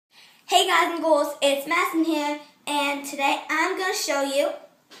Hey guys and girls, it's Madison here, and today I'm going to show you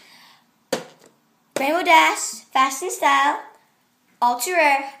Rainbow Dash, Fashion Style, ultra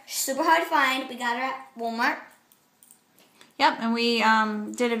rare, super hard to find. We got her at Walmart. Yep, and we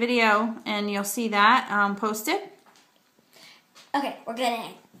did a video, and you'll see that posted. Okay, we're going to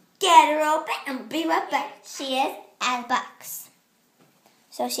get her open, and we'll be right back. She is out of the box.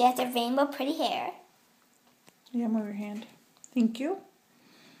 So she has her rainbow pretty hair. Yeah, move your hand. Thank you.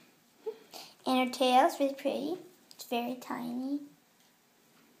 And her tail is really pretty. It's very tiny.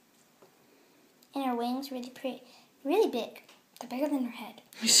 And her wings really pretty, really big. They're bigger than her head.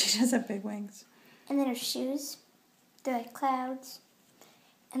 She does have big wings. And then her shoes, they're like clouds.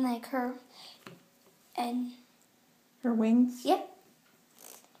 And like her wings? Yep.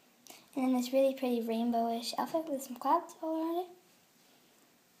 And then this really pretty rainbowish outfit with some clouds all around it.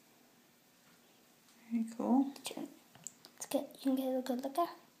 Very cool. It's good. You can get a good look at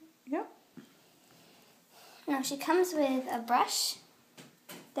her. Yep. Now she comes with a brush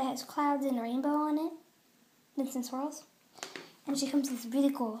that has clouds and a rainbow on it. And some swirls. And she comes with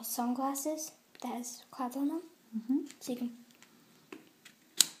really cool sunglasses that has clouds on them. So you can.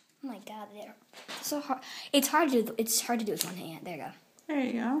 Oh my God, they're so hard. It's hard to do. It's hard to do with one hand. There you go. There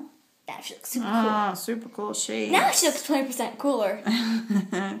you go. That she looks super cool. Ah, super cool shade. Now she looks 20% cooler.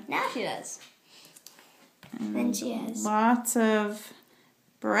 Now she does. And then she has lots of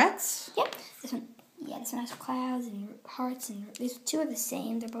barrettes. Yep. This one. Yeah, this one has clouds and hearts, and these two are the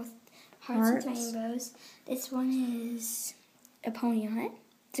same. They're both hearts and rainbows. This one is a pony on it.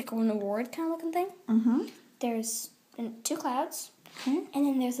 It's like an award kind of looking thing. There's two clouds. Okay. And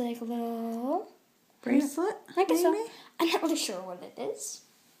then there's like a little bracelet, I guess so. maybe? I'm not really sure what it is.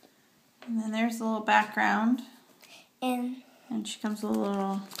 And then there's a little background. And she comes with a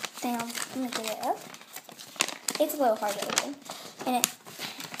little thing. I'm going to get it up. It's a little hard to open. And it,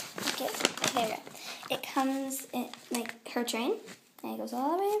 okay, there we go. It comes in like her train, and it goes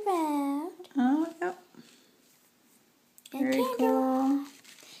all the way around. Oh, yep. And very cool. And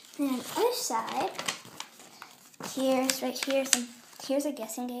then on the other side, here's a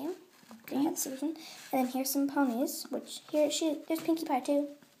guessing game. Okay. And then here's some ponies, which there's Pinkie Pie too.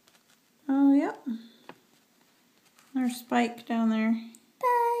 Oh, yep. There's Spike down there.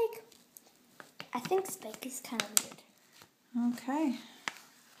 Spike. I think Spike is kind of weird. Okay.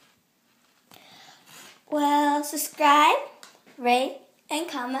 Well, subscribe, rate, and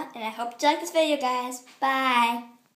comment, and I hope you like this video, guys. Bye.